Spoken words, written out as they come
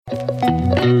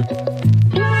Hey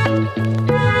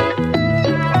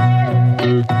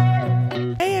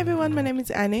everyone, my name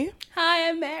is Anu. Hi,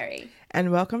 I'm Mary.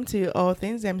 And welcome to All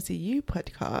Things MCU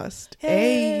podcast.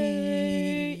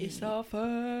 Hey, it's our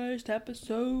first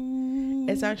episode.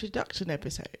 It's our introduction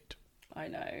episode. I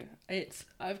know. It's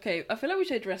okay. I feel like we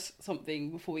should address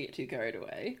something before we get too carried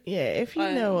away. Yeah, if you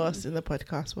know us in the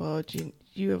podcast world,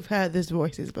 you have heard these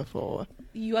voices before.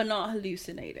 You are not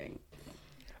hallucinating.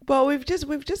 But we've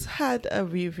just had a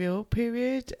reveal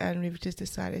period, and we've just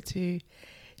decided to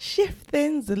shift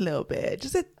things a little bit,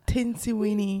 just a teensy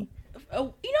weeny.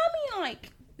 Oh, you know what I mean? Like,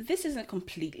 this isn't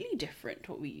completely different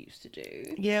to what we used to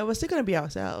do. Yeah, we're still gonna be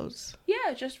ourselves.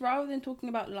 Yeah, just rather than talking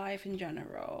about life in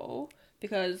general,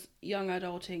 because young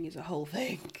adulting is a whole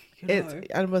thing. You know?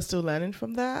 And we're still learning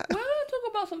from that. We're gonna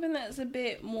talk about something that's a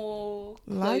bit more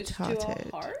close to our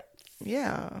hearts.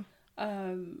 Yeah.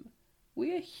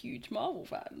 We are huge Marvel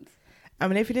fans. I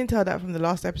mean, if you didn't tell that from the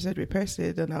last episode we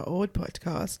posted on our old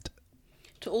podcast.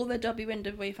 To all the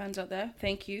WNWA fans out there,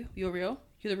 thank you. You're real.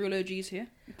 You're the real OGs here.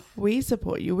 We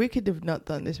support you. We could have not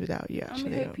done this without you, actually.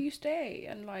 And we hope you stay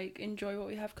and enjoy what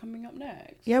we have coming up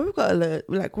next. Yeah, we've got a lot.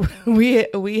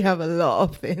 We have a lot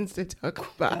of things to talk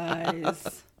about.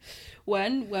 Guys,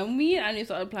 when me and Annie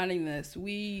started planning this,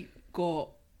 we got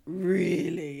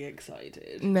really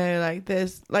excited. No,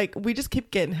 we just keep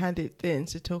getting handed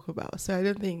things to talk about, so I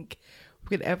don't think we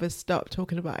could ever stop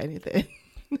talking about anything.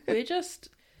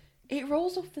 It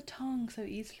rolls off the tongue so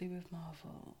easily with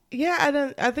Marvel.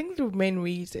 Yeah, I think the main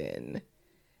reason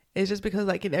is just because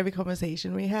in every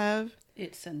conversation we have,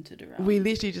 it's centered around. We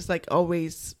literally just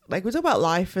always we talk about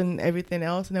life and everything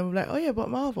else, and then we're like, oh yeah, but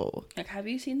Marvel. Have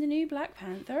you seen the new Black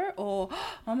Panther? Or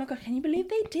oh my god, can you believe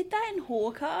they did that in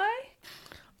Hawkeye?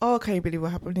 Oh, can you believe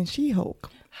what happened in She-Hulk?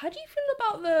 How do you feel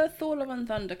about the Thor: Love and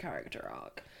Thunder character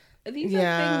arc? These are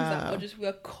things that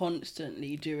we're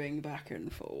constantly doing back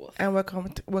and forth. And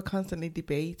we're constantly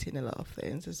debating a lot of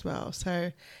things as well.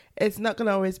 So it's not going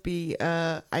to always be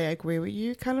I agree with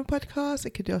you kind of podcast.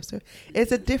 It could also...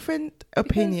 It's a different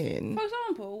opinion. Because, for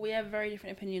example, we have very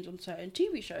different opinions on certain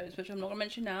TV shows, which I'm not going to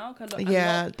mention now.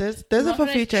 There's a for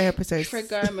future episodes.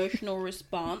 Trigger emotional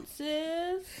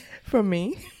responses. From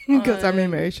me. Because I'm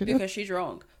emotional. Because she's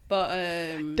wrong.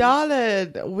 But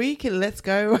darling, let's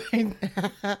go right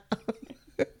now.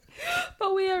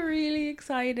 But we are really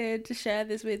excited to share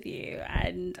this with you,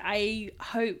 and I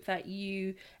hope that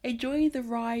you enjoy the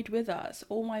ride with us,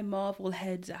 all my Marvel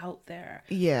heads out there.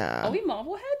 Yeah. Are we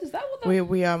Marvel heads? Is that what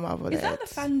we are Marvel heads? Is that the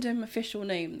fandom official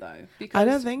name though? Because I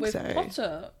don't think with so.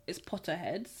 Potter, it's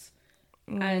Potterheads,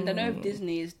 and I know if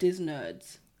Disney is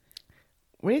Disnerds.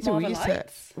 We need to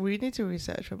research. We need to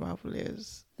research what Marvel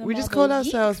is. We just call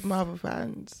ourselves Marvel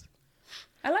fans.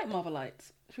 I like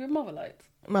Marvelites. Should we have Marvelites?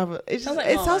 Marvel. It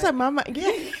sounds like Mama.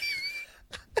 Yeah.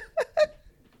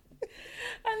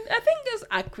 And I think that's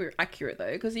accurate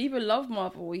though, because you either love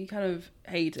Marvel or you kind of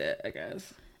hate it, I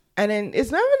guess. And then it's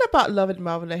not even about loving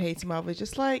Marvel or hating Marvel. It's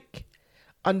just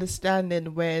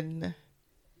understanding when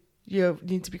you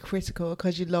need to be critical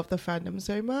because you love the fandom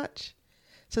so much.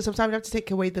 So sometimes you have to take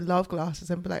away the love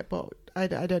glasses and be like, but I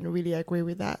don't really agree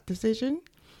with that decision.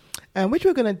 Which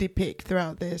we're going to depict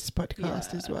throughout this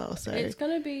podcast as well. So it's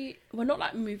going to be... We're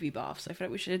not movie buffs. I feel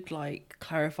like we should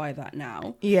clarify that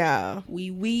now. Yeah.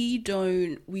 We're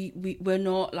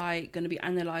not going to be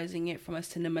analysing it from a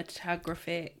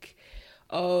cinematographic...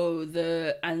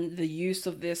 the use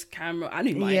of this camera. I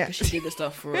know Maya because she did the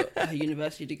stuff for her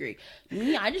university degree.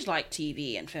 Me, I just like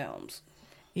TV and films.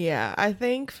 Yeah, I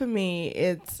think for me,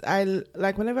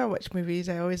 whenever I watch movies,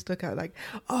 I always look at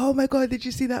oh my god, did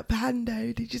you see that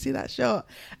pando? Did you see that shot?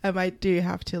 I do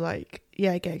have to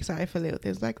get excited for little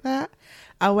things like that.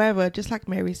 However, just like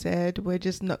Mary said, we're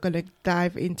just not going to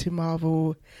dive into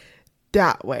Marvel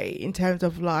that way in terms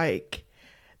of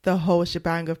the whole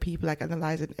shebang of people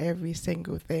analyzing every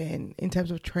single thing in terms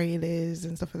of trailers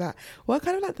and stuff like that. We're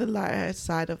kind of the lighter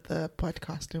side of the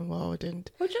podcasting world, and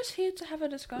we're just here to have a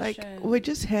discussion. We're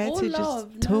just here to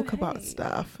just talk about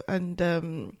stuff and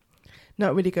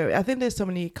not really go. I think there's so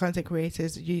many content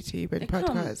creators, YouTube and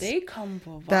podcasts. They come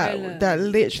for violence. that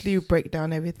literally break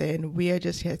down everything. We are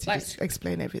just here to just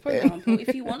explain everything. For example,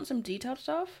 if you want some detailed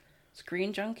stuff,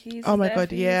 Screen Junkies. Oh my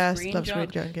god, yes, love Screen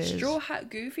Junkies. Straw Hat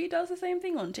Goofy does the same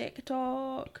thing on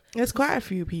TikTok. There's quite a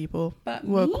few people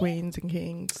who are queens and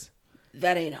kings.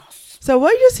 That ain't us. So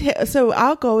we're just here. So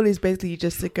our goal is basically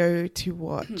just to go to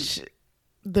watch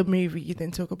the movie,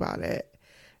 then talk about it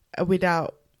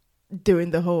without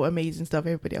doing the whole amazing stuff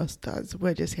everybody else does.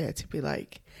 We're just here to be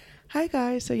hi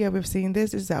guys. So yeah, we've seen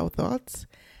this. This is our thoughts.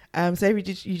 So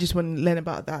if you just want to learn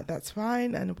about that, that's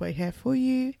fine, and we're here for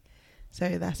you.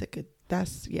 So that's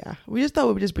we just thought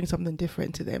we would just bring something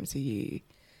different to the MCU.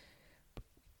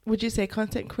 Would you say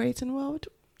content creating world?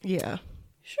 Yeah.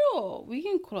 Sure, we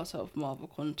can call ourselves Marvel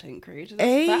content creators.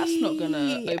 That's not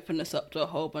gonna open us up to a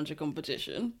whole bunch of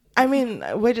competition. I mean,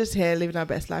 we're just here living our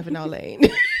best life in our lane.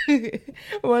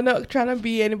 We're not trying to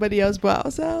be anybody else but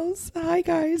ourselves. Hi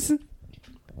guys.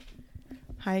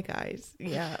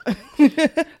 Yeah.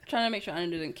 Trying to make sure Anna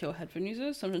didn't kill headphone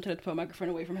users, so I'm trying to put a microphone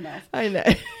away from her mouth. I know.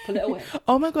 Pull it away.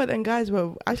 Oh my god, and guys,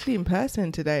 we're actually in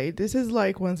person today. This is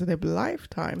like once in a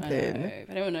lifetime thing. I know. If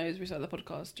anyone knows, we started the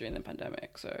podcast during the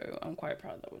pandemic, so I'm quite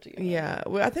proud that we're together. Yeah,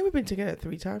 well, I think we've been together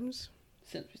 3 times.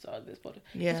 Since we started this podcast.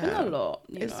 Yeah. It's been a lot,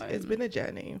 It's been a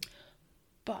journey.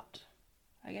 But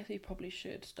I guess we probably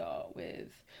should start with...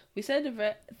 We said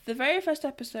the very first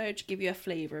episode to give you a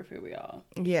flavour of who we are.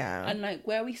 Yeah. And like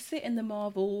where we sit in the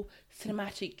Marvel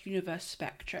Cinematic Universe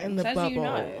spectrum. In the as bubble. you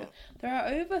know, there are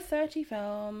over 30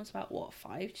 films, about what,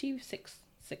 7 shows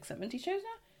now?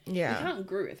 Yeah. We can't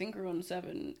grew. I think we're on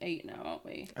 7, 8 now, aren't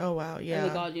we? Oh wow, yeah.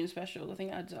 And the Guardian special, I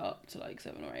think adds up to like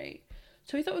 7 or 8.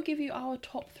 So we thought we'd give you our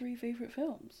top 3 favourite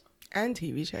films. And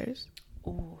TV shows.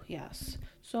 Oh, yes.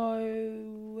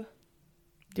 So...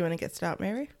 Do you want to get started,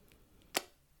 Mary?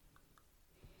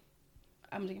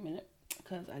 I'm taking a minute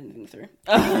because I didn't think through.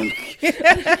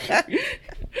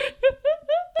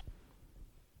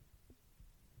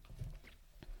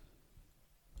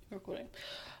 Recording.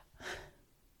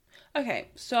 Okay,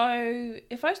 so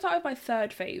if I start with my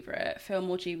third favourite film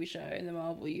or TV show in the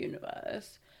Marvel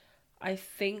Universe, I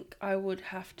think I would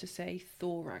have to say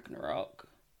Thor Ragnarok.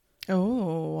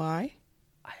 Oh, why?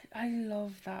 I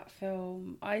love that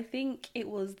film. I think it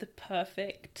was the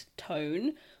perfect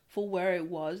tone for where it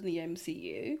was in the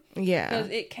MCU. Yeah.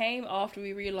 Because it came after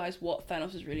we realised what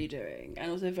Thanos was really doing. And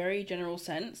it was a very general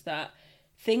sense that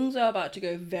things are about to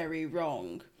go very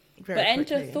wrong. But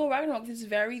enter Thor Ragnarok, this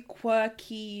very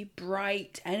quirky,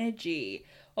 bright energy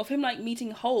of him like meeting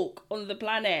Hulk on the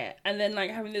planet and then like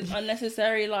having this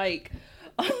unnecessary like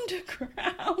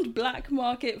underground black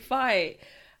market fight.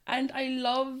 And I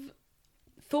love...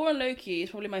 Thor and Loki is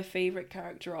probably my favourite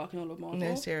character arc in all of Marvel.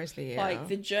 No, seriously, yeah. Like,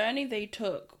 the journey they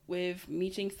took with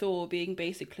meeting Thor being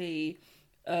basically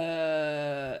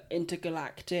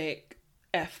intergalactic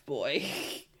F-boy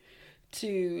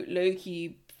to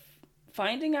Loki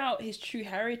finding out his true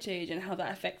heritage and how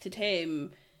that affected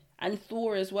him and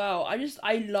Thor as well. I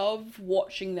love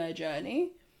watching their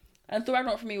journey. And Thor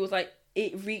Ragnarok for me was like,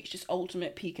 it reached its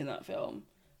ultimate peak in that film.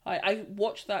 I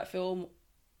watched that film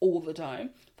all the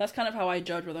time. That's kind of how I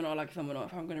judge whether or not I like a film or not,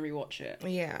 if I'm going to rewatch it.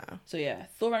 Yeah. So yeah,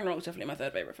 Thor Ragnarok is definitely my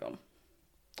third favourite film.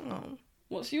 Oh.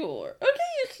 What's your...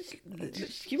 Okay,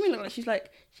 give me a look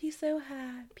like she's so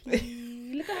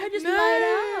happy. Look at her just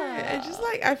light up. It's just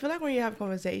like, I feel like when you have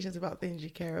conversations about things you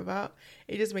care about,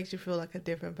 it just makes you feel like a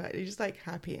different person. You're just like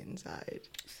happy inside.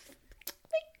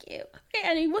 Thank you. Okay,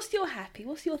 Annie, what's your happy?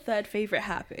 What's your third favourite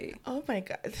happy? Oh my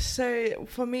god. So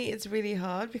for me it's really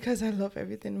hard because I love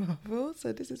everything Marvel,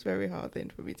 so this is a very hard thing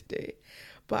for me to do.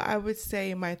 But I would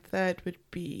say my third would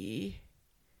be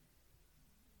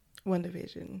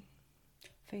WandaVision.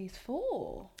 Phase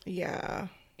 4. Yeah.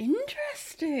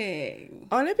 Interesting.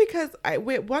 Only because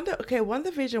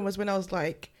WandaVision was when I was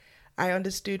like, I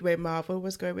understood where Marvel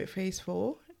was going with Phase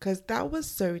 4 because that was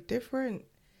so different.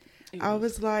 I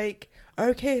was like,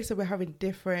 okay, so we're having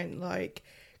different like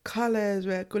colors.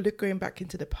 We're going back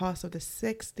into the past of the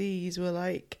 60s.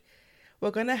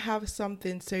 We're gonna have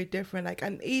something so different. Like,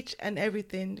 and each and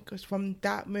everything, because from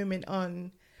that moment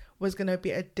on, was gonna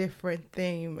be a different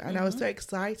theme, and I was so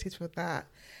excited for that.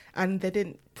 And they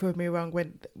didn't prove me wrong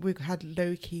when we had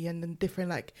Loki and then different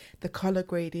like the color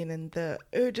grading and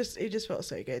it just felt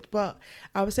so good. But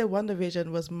I would say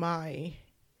WandaVision was my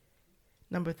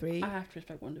number 3. I have to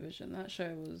respect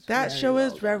WandaVision. That show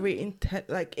was very intense.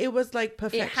 Like, it was like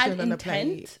perfection on a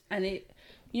plate. And you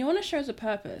know when a show has a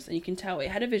purpose and you can tell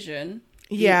it had a vision.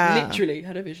 Yeah. It literally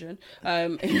had a vision.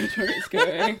 It knows where it's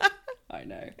going. I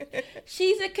know.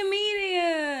 She's a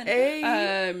comedian.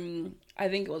 Hey. I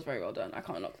think it was very well done. I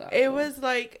can't knock that. It was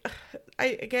like,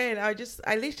 I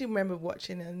literally remember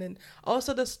watching it, and then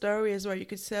also the story as well. You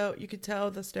could tell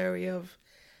the story of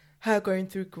her going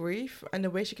through grief, and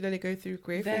the way she could only go through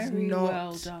grief is not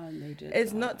well done. They did.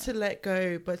 It's not to let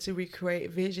go, but to recreate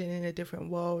vision in a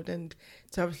different world and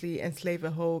to obviously enslave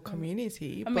a whole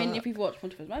community. I mean, if you've watched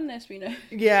Multiverse Madness, we know.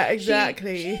 Yeah,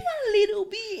 exactly. She's a little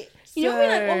bit. You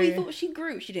know, we thought she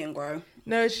grew. She didn't grow.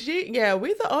 No,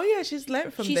 we thought, oh yeah, she's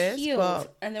learnt from this. Healed.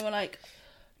 But... And then we're like,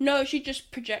 no, she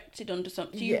just projected onto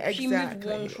something. She moved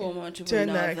one trauma to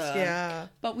another. Next, yeah.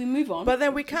 But we move on. But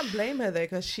then we can't blame her though,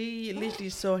 because she literally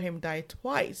saw him die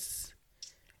twice.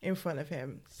 in front of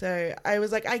him. So I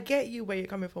was like, I get you where you're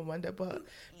coming from, Wanda, but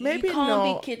maybe you can't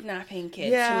not. be kidnapping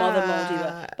kids from other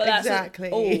multiverse. But that's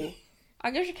exactly. I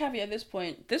guess you caveat at this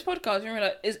point. This podcast,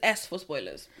 remember, is S for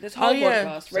spoilers. This whole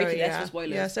podcast rated S for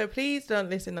spoilers. Yeah, so please don't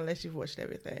listen unless you've watched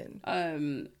everything.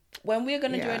 When we're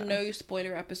gonna do a no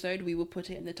spoiler episode, we will put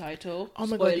it in the title. Oh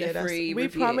my god, yeah, we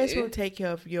promise we'll take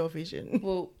care of your vision.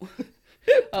 Well,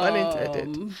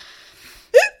 unintended.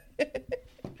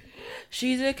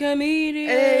 She's a comedian.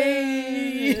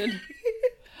 Hey.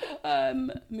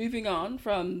 Moving on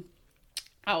from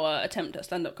our attempt at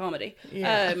stand-up comedy.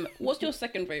 Yeah. What's your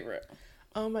second favorite?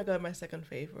 Oh my god, my second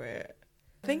favorite.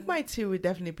 I think my two would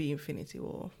definitely be Infinity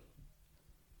War.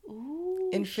 Ooh,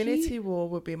 Infinity War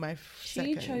would be my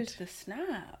second. She chose the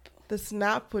snap. The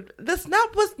snap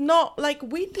was not like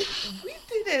we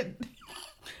didn't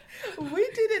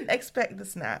expect the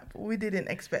snap. We didn't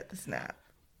expect the snap.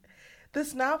 The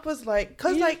snap was like,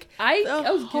 cause like I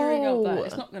was gearing up that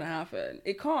it's not gonna happen.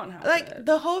 It can't happen. Like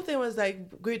the whole thing was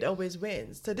like good always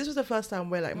wins. So this was the first time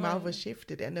where like Marvel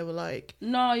shifted it and they were like,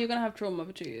 no, you're gonna have trauma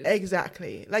for 2 years.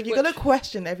 Exactly. Like you're gonna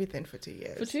question everything for 2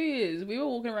 years. For 2 years, we were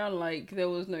walking around like there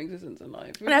was no existence in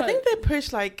life. And I think they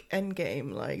pushed like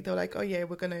Endgame. Like they were like, oh yeah,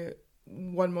 we're gonna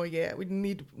 1 more year. We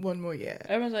need 1 more year.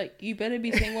 Everyone's like, you better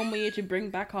be saying 1 more year to bring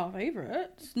back our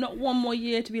favorites, not 1 more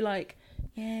year to be like.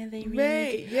 Yeah, they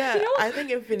really. Yeah, you know I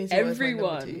think Infinity War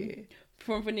everyone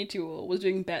from Infinity War was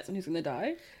doing bets on who's gonna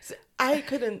die. So I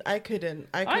couldn't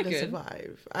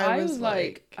survive. I was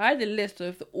like, I had a list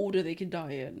of the order they could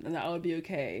die in, and that I would be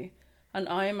okay. And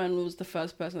Iron Man was the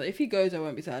first person that if he goes, I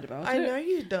won't be sad about it. I know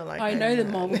you don't like. I know the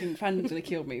Marvel fandom's gonna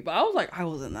kill me, but I was like, I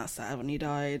wasn't that sad when he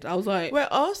died. I was like, well,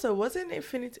 also wasn't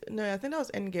Infinity? No, I think that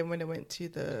was Endgame when they went to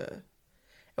the.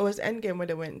 It was Endgame when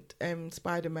they went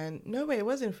Spider-Man. No way, it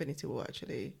was Infinity War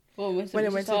actually. Well, when they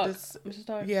went to this, Mr.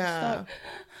 Stark. Yeah.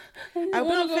 I don't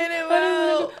want to go.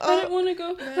 I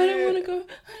don't want to go.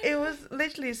 It was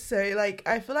literally so like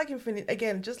I feel like Infinity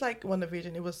again, just like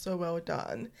WandaVision, it was so well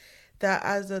done that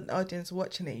as an audience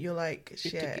watching it, you're like,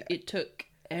 shit. It took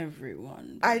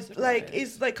everyone. It's like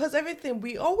because everything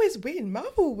we always win.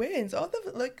 Marvel wins. All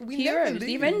the we Heroes, never lose.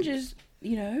 The Avengers.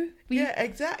 You know, yeah,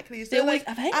 exactly. So like,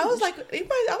 I was like,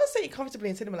 I was sitting comfortably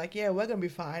in cinema, like, yeah, we're gonna be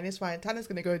fine. It's fine. Thanos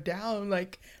gonna go down,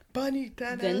 like, bunny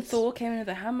Thanos. Then Thor came in with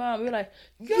a hammer. We were like,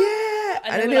 yeah,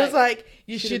 and then he was like,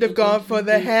 you should have gone for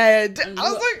the head.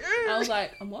 I was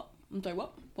like, I'm what? I'm sorry,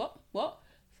 what?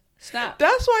 Snap.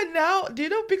 That's why now, do you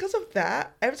know? Because of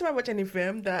that, every time I watch any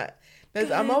film that.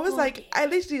 I'm always like, I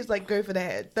literally just like go for the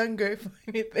head. Don't go for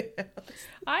anything else.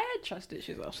 I had trust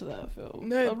issues after that film.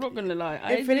 No, I'm not gonna lie.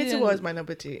 Infinity War is my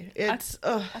number 2. It's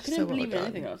I couldn't believe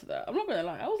anything after that. I'm not gonna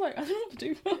lie. I was like, I don't know what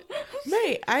to do.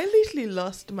 Mate, I literally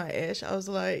lost my ish. I was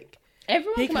like,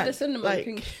 everyone came out the cinema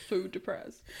looking so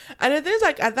depressed. And it is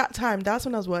like at that time, that's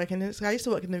when I was working. I used to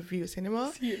work in the View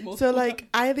Cinema, so like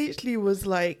I literally was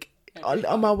like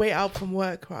on my way out from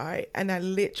work, right, and I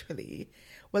literally.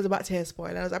 Was about to hear a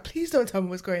spoiler. I was like, please don't tell me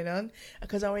what's going on,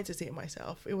 because I wanted to see it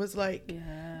myself. It was like,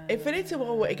 Infinity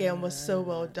War again was so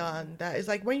well done that it's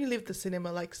like when you leave the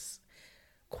cinema, like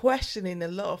questioning a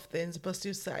lot of things, but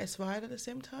still satisfied at the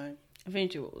same time.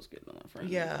 Infinity War was good on that front.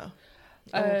 Yeah.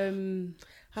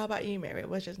 How about you, Mary?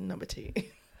 What's your number 2?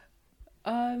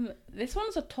 This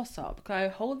one's a toss up because I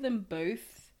hold them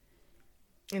both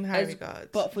in high regards,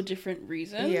 but for different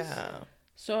reasons. Yeah.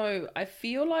 So I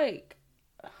feel like.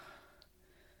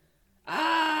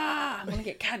 I'm gonna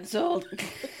get cancelled.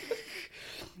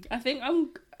 I think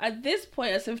I'm at this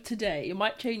point as of today. It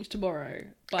might change tomorrow,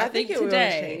 but I think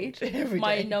today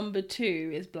my number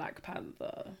 2 is Black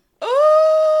Panther.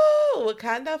 Oh,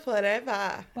 Wakanda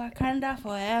forever! Wakanda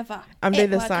forever! I'm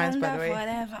doing the signs, by the way.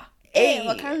 Forever! Hey,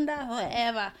 Wakanda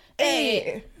forever!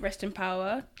 Hey, rest in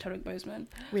power, Chadwick Boseman.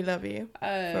 We love you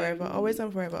forever, always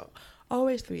and forever,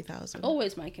 always 3000.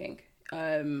 Always my king.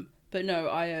 But no,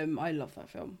 I love that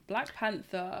film. Black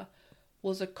Panther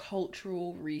was a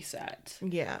cultural reset.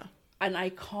 Yeah. And I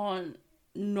can't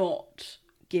not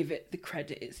give it the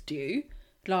credit it's due.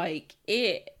 Like,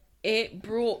 it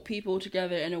brought people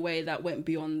together in a way that went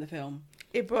beyond the film.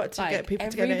 It brought to get people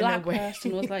together in a way. Every black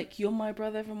person was like, you're my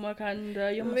brother from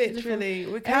Wakanda. You're my literally.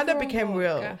 Wakanda became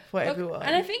real for everyone.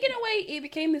 And I think in a way, it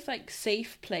became this like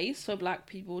safe place for black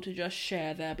people to just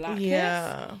share their blackness.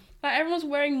 Yeah. Like everyone's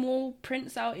wearing more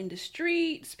prints out in the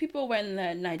streets. People wearing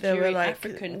their Nigerian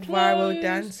African clothes. Viral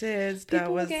dances that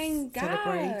people was getting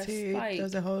celebrated. Like, there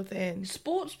was a whole thing.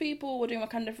 Sports people were doing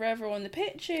Wakanda Forever on the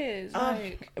pitches.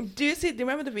 Do you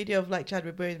remember the video of like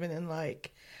Chadwick Boseman and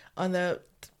like on the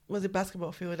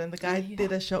basketball field and the guy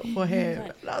did a shot for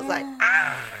him? And I was like,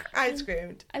 I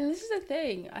screamed. And this is the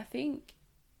thing. I think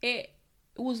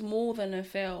was more than a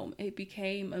film. It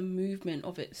became a movement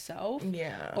of itself.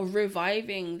 Yeah. Of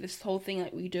reviving this whole thing,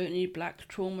 like, we don't need black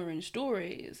trauma in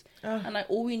stories. And like,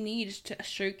 all we need is to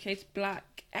showcase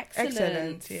black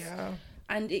excellence. Yeah.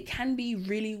 And it can be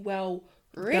really well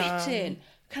written.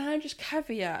 Can I just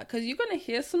caveat? Because you're going to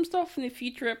hear some stuff in the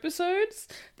future episodes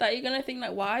that you're going to think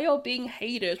like, why are you being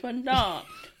haters? We're not.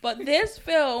 But this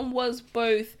film was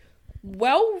both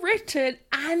well written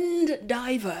and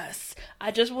diverse.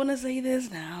 I just want to say this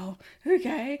now.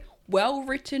 Okay? Well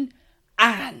written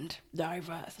and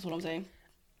diverse. That's what I'm saying.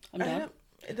 I'm done.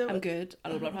 I'm good. I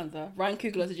love Black Panther. Ryan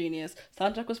Coogler's a genius.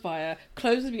 Soundtrack was fire.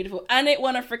 Clothes was beautiful. And it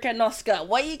won a freaking Oscar.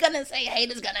 What are you going to say?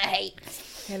 Haters gonna hate.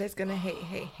 Haters gonna hate.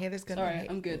 Haters gonna hate. Sorry,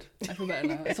 I'm good. I feel better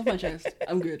now. It's off my chest.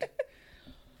 I'm good.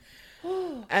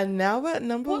 And now at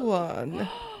number 1.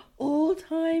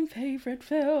 All-time favorite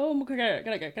film. Can I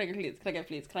go,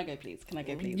 please?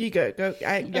 You go.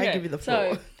 I give you the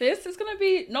floor. So this is gonna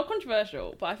be not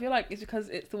controversial, but I feel like it's because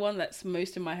it's the one that's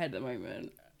most in my head at the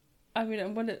moment. I mean,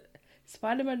 I'm gonna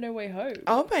Spider-Man: No Way Home.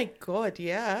 Oh my god,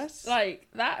 yes. Like,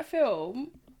 that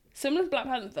film, similar to Black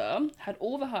Panther, had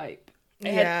all the hype.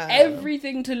 It had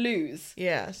everything to lose.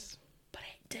 Yes. But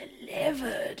it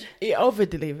delivered. It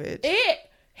over-delivered. It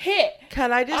hit.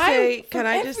 Can I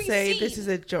just say this is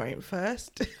a joint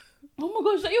first? Oh my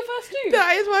gosh, is that your first too?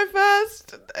 That is my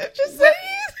first. I'm just saying.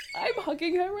 I'm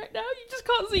hugging her right now. You just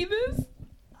can't see this.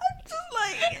 I'm just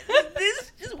like,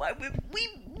 this is why we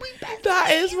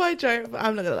that is my joint.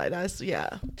 I'm not gonna lie. That's it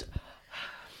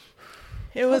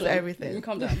was everything.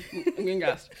 Calm down. I'm getting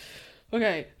gassed.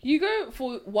 Okay, you go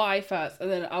for why first, and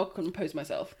then I'll compose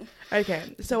myself.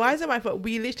 Okay, so why is it my fault?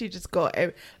 We literally just got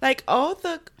I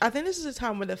think this is a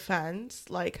time when the fans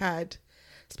had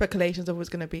speculations of what's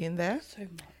going to be in there. So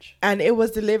much. And it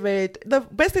was delivered.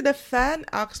 Basically, the fan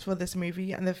asked for this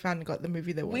movie, and the fan got the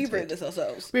movie they wanted. We wrote this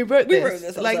ourselves. We wrote this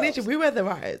ourselves. Literally, we were the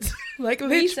writers.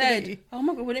 Literally. We said, oh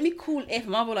my god, wouldn't it be cool if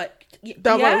Marvel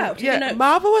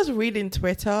Marvel was reading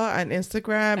Twitter and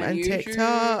Instagram and YouTube,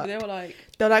 TikTok.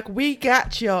 They're like, we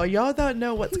got y'all. Y'all don't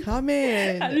know what's coming.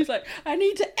 And he's like, I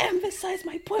need to emphasize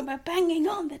my point by banging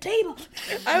on the table.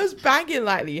 I was banging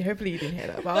lightly. Hopefully you didn't hear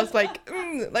that. But I was like,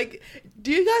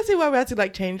 do you guys see why we had to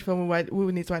change from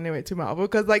we need to animate to Marvel?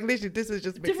 Because literally, this is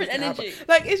just different energy.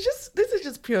 This is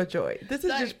just pure joy. This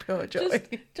is just pure joy.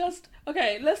 Just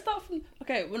okay. Let's start from.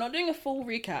 Okay, we're not doing a full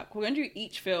recap. We're going to do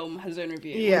each film has its own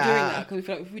review. Yeah. We're doing that because we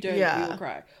feel like if we don't, we will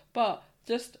cry. But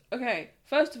just okay.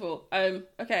 First of all,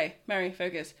 okay, Mary,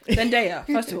 focus. Zendaya.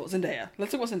 First of all, Zendaya.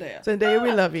 Let's talk about Zendaya. Zendaya,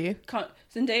 we love you.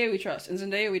 Zendaya, we trust, and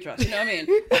Zendaya, we trust. You know what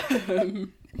I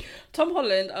mean? Tom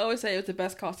Holland, I always say it was the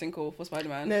best casting call for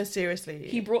Spider-Man. No, seriously.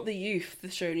 He brought the youth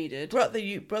the show needed. Brought the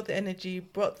youth, brought the energy,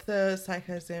 brought the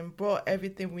sarcasm, brought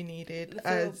everything we needed. The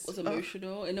film was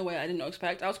emotional in a way I did not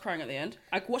expect. I was crying at the end.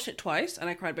 I watched it twice and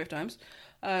I cried both times.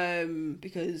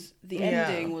 Because the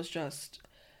ending was just...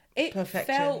 It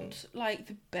perfection. Felt like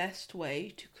the best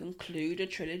way to conclude a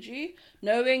trilogy,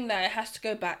 knowing that it has to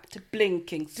go back to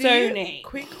blinking Sony.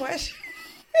 Quick question.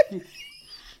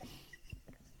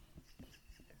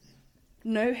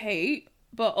 No hate,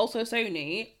 but also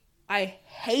Sony, I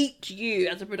hate you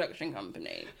as a production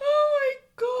company. Oh my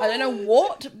god. I don't know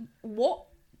what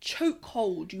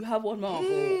chokehold you have on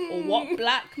Marvel or what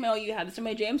blackmail you had.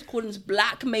 So James Corden's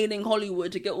blackmailing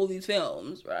Hollywood to get all these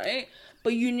films, right?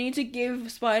 But you need to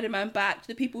give Spider-Man back to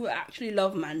the people who actually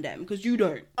love Mandem, because you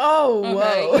don't. Oh,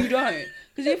 okay? Whoa. You don't.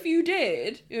 Because if you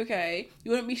did, okay, you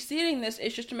wouldn't be stealing this.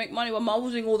 It's just to make money while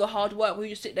Marvel's doing all the hard work where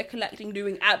you just sit there collecting,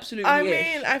 doing absolutely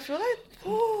mean, I feel like...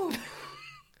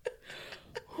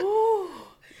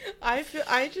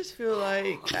 I just feel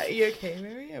like... Are you okay,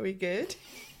 Mary? Are we good?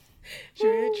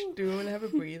 Do we want to have a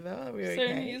breather? Are we okay?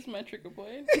 Sony is my trigger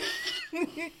point.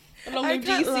 Along with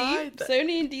DC.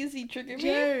 Sony and DC trigger me.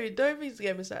 Joe, don't be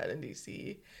get me started on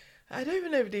DC. I don't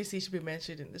even know if DC should be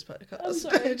mentioned in this podcast. I'm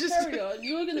sorry, carry on.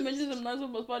 You were going to mention some nice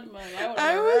one about Spider-Man.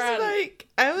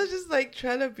 I was just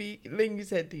trying to be, like you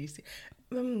said, DC.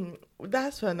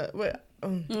 That's fun. Okay.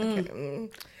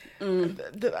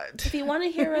 If you want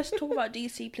to hear us talk about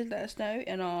DC, please let us know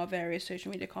in our various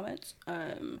social media comments.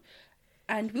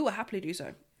 And we will happily do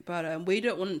so. But we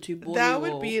don't want to bore you all. That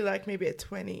would be maybe a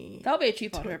 20... That would be a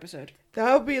 2-part episode.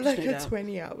 That would be a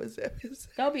 20 hours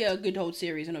episode. That would be a good whole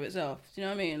series in of itself. Do you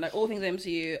know what I mean? All things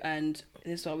MCU, and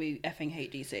this is why we effing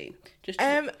hate DC.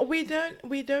 We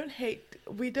don't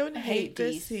hate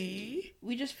DC.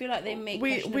 We just feel like they make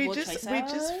we just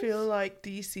feel like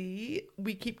DC,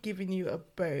 we keep giving you a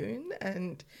bone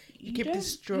and you keep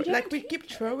destroying. We keep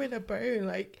throwing a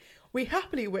bone. We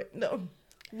happily went... No.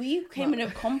 We came in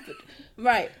a comfort.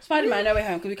 Right, Spider-Man, No Way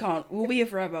Home, because we can't. We'll be here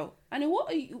forever. And what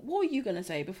were you going to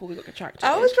say before we got distracted?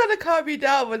 I was trying to calm you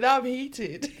down, but now I'm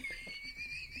heated.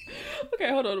 Okay,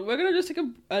 hold on. We're going to just take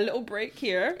a little break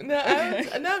here. No,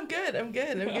 I'm good. I'm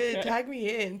good. Okay. Tag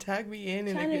me in. Tanya, In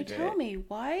a good tell way. me,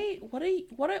 why?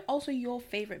 What are also your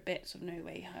favourite bits of No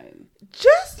Way Home?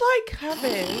 Just like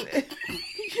having...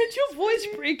 Get your voice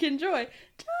breaking joy.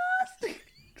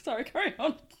 Sorry, carry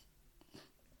on.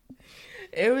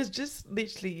 It was just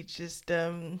literally just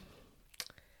Tobey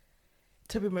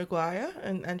Maguire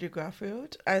and Andrew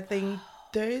Garfield. I think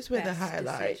those were the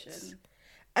highlights. Decision.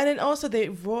 And then also the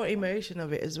raw emotion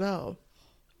of it as well.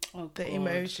 Oh, the God.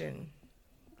 Emotion.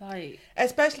 Like,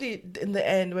 especially in the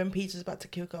end when Peter's about to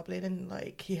kill Goblin and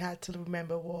like he had to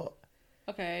remember what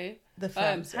the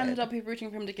fam said. Hands up, you're rooting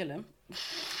for him to kill him.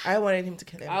 I wanted him to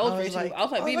kill him. I was like,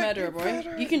 be murderer, boy.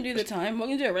 You can do the time. What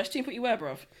can you do? Arrest you and put you where,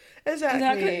 bruv?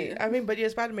 Exactly. I mean, but you're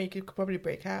Spider-Man, you could probably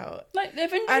break out. Like, the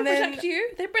Avengers protect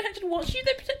you. They protected you.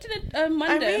 They protected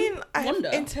Wanda. I mean,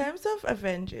 in terms of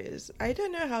Avengers, I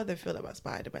don't know how they feel about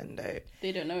Spider-Man, though.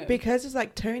 They don't know him. Because it's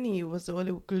like Tony was all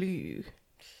the glue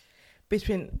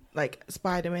between, like,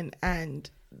 Spider-Man and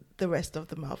the rest of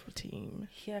the Marvel team.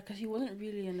 Yeah, because he wasn't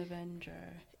really an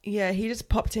Avenger. Yeah, he just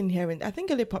popped in here, and I think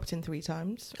he only popped in 3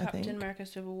 times. Captain America: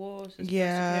 Civil War, his first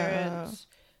appearance,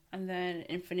 and then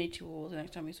Infinity War. The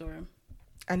next time we saw him,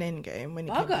 and Endgame when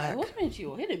he came back. What Infinity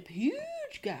War? He had a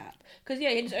huge gap because he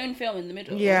had his own film in the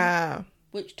middle. Yeah,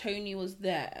 which Tony was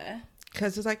there.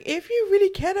 Because it's like, if you really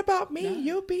cared about me,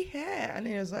 you'll be here, and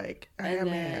he was like, I am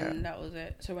here. And then that was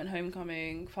it. So when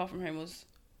Homecoming, Far From Home was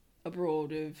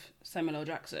abroad of Samuel L.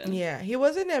 Jackson. Yeah, he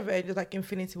was an Avenger, like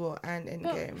Infinity War and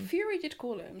Endgame. But Fury did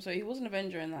call him, so he was an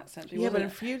Avenger in that sense.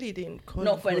 But Fury didn't call him.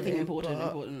 Not for anything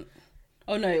important.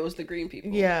 Oh no, it was the green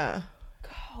people. Yeah.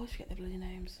 God, I always forget their bloody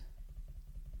names.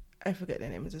 I forget their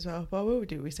names as well, but we'll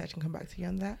do research and come back to you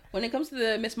on that. When it comes to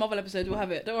the Miss Marvel episode, we'll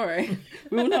have it. Don't worry.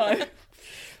 We'll know.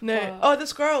 No. The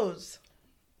Skrulls.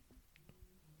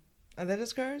 Are they the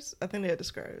Skrulls? I think they're the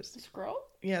Skrulls. The Skrull?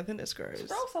 Yeah, I think they're Skrulls.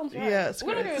 Skrull sounds right. Yeah,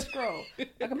 We're gonna go with Skrull.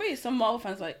 I can bet you some Marvel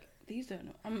fans like, these don't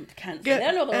know. They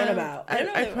don't know what they're on about.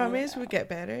 I promise we'll get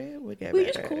better. We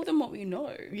just call them what we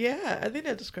know. Yeah, I think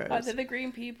they're the Skrulls. Like they're the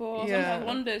green people. Yeah. Sometimes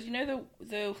Wonders. You know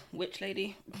the witch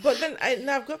lady? But then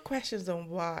I've got questions on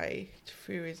why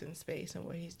Fury's in space and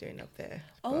what he's doing up there.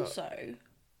 Also,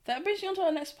 that brings you on to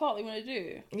our next part we want to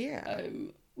do. Yeah.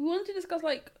 We wanted to discuss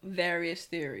like various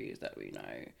theories that we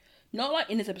know. Not like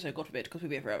in this episode, God forbid, because we'll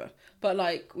be here forever. But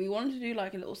like, we wanted to do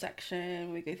like a little section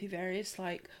where we go through various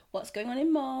like what's going on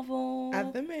in Marvel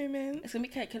at the moment. It's gonna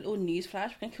be like a little news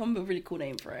flash. We're gonna come up with a really cool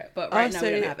name for it, but right now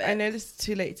we don't have it. I know this is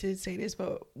too late to say this,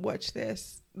 but watch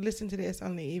this, listen to this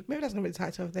on leave. Maybe that's gonna be the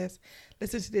title of this.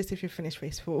 Listen to this if you finish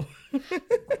Phase 4.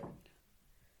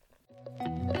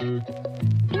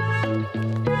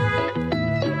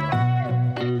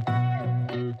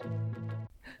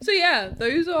 So yeah,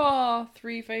 those are our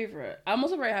 3 favourite. I'm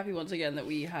also very happy once again that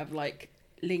we have like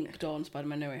linked on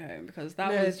Spider-Man No Way Home, because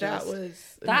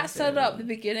that set up the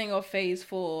beginning of Phase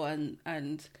 4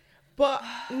 and. But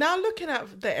now looking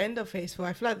at the end of Phase 4,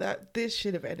 I feel like that this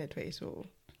should have ended Phase 4.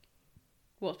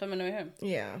 What, Spider-Man No Way Home?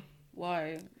 Yeah.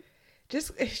 Why?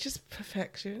 It's just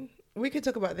perfection. We could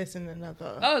talk about this in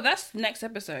another. Oh, that's next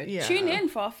episode. Yeah. Tune in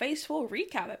for our Phase 4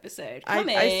 recap episode. I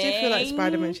still feel like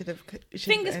Spider-Man should have.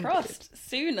 Fingers crossed,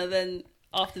 sooner than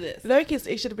after this.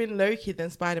 It should have been Loki then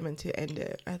Spider-Man to end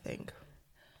it, I think.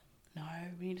 No,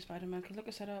 we need a Spider-Man, because look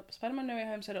at setup. Spider-Man No Way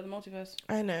Home set up the multiverse.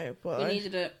 I know, but we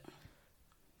needed it.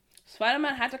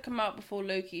 Spider-Man had to come out before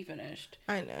Loki finished.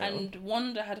 I know. And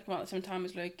Wanda had to come out at the same time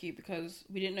as Loki, because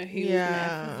we didn't know who was going to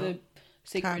have the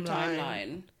secret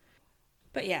timeline.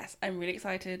 But yes, I'm really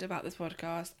excited about this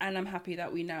podcast, and I'm happy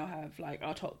that we now have like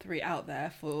our top 3 out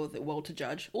there for the world to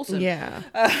judge. Awesome. Yeah.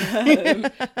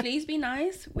 Please be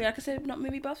nice. We, like I said, not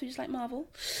movie buffs. We just like Marvel.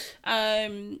 But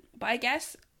I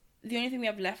guess the only thing we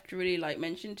have left to really like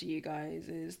mention to you guys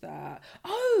is that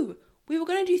we were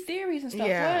going to do theories and stuff,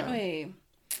 weren't we?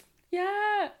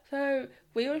 Yeah. So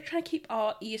we were trying to keep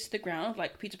our ears to the ground,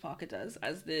 like Peter Parker does,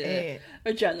 as a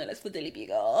journalist for Daily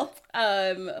Bugle,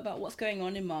 about what's going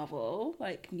on in Marvel,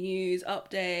 like news,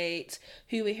 updates,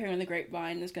 who we're hearing on the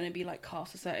grapevine. There's going to be like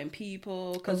cast of certain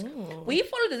people, because we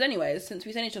followed this anyways, since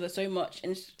we send each other so much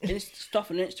in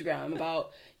stuff on Instagram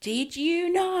about, did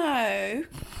you know?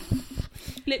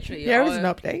 Literally, there is an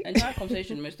update. Entire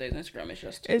conversation most days on Instagram is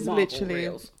just it's Marvel literally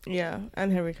reels. Yeah,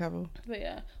 and Henry Cavill. But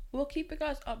yeah, we'll keep you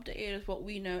guys updated with what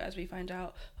we know as we find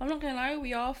out. I'm not gonna lie,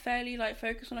 we are fairly like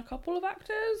focused on a couple of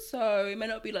actors, so it may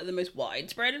not be like the most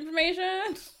widespread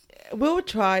information. We'll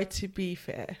try to be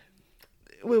fair.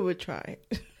 We would try.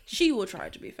 She will try,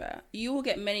 to be fair. You will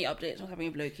get many updates on what's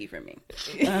happening with Loki from me.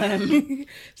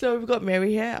 So we've got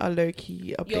Mary here, our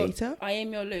Loki updater. I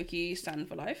am your Loki stand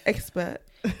for life. Expert.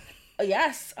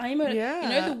 Yes, I am. You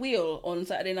know the wheel on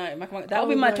Saturday night? That will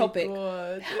be my topic.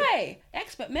 God. Hey,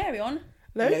 expert Mary on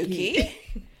Loki.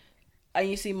 And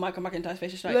you see Michael McIntyre's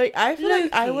face just like, I feel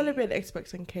like I want to be an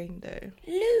expert on Kane though.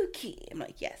 Loki. I'm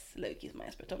like, yes, Loki's my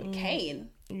expert topic. Kane.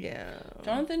 Yeah.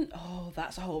 Jonathan. Oh,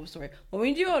 that's a whole story. When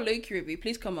we do our Loki review,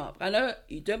 please come up. I know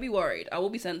you. Don't be worried. I will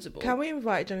be sensible. Can we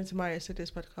invite Jonathan Myers to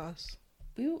this podcast?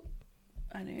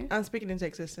 I know. I'm speaking into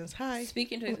existence. Hi.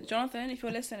 Speaking to Jonathan, if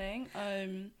you're listening,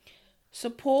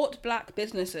 support black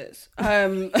businesses.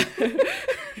 Look,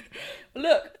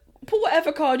 put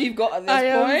whatever card you've got at this point. I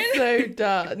am so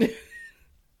done.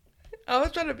 I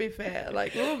was trying to be fair.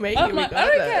 Like, we'll make it regardless. I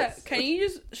don't care. Can you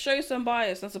just show some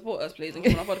bias and support us, please, and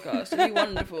come on our podcast? It'd be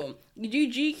wonderful. You do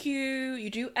GQ, you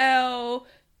do L,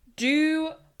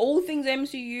 do all things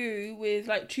MCU with,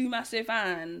 like, 2 massive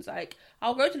fans. Like,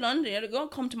 I'll go to London. You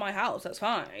don't come to my house. That's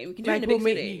fine. We can do it in a big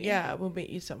city. We'll meet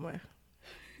you somewhere.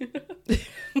 This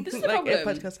is the like problem.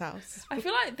 a podcast house. I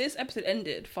feel like this episode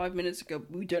ended 5 minutes ago.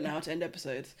 We don't know how to end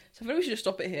episodes, so I feel like we should just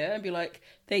stop it here and be like,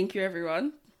 "Thank you,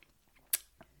 everyone."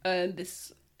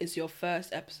 This is your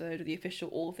first episode of the official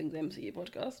All Things MCU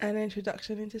podcast. An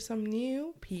introduction into some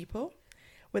new people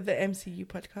with the MCU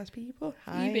podcast people.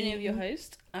 Hi. You've been here with your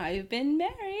host. I've been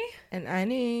Mary, and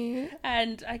Annie,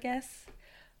 and I guess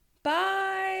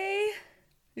bye.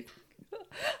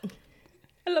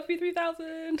 I love you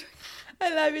 3000.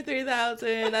 I love you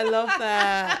 3000. I love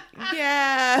that.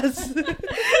 Yes.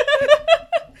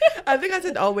 I think I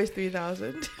said always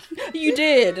 3000. You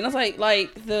did, and I was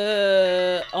like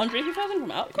the Andre 3000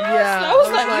 from Outcast. Yeah, I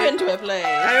was like, we went to a play.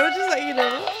 I was just like,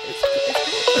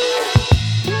 it's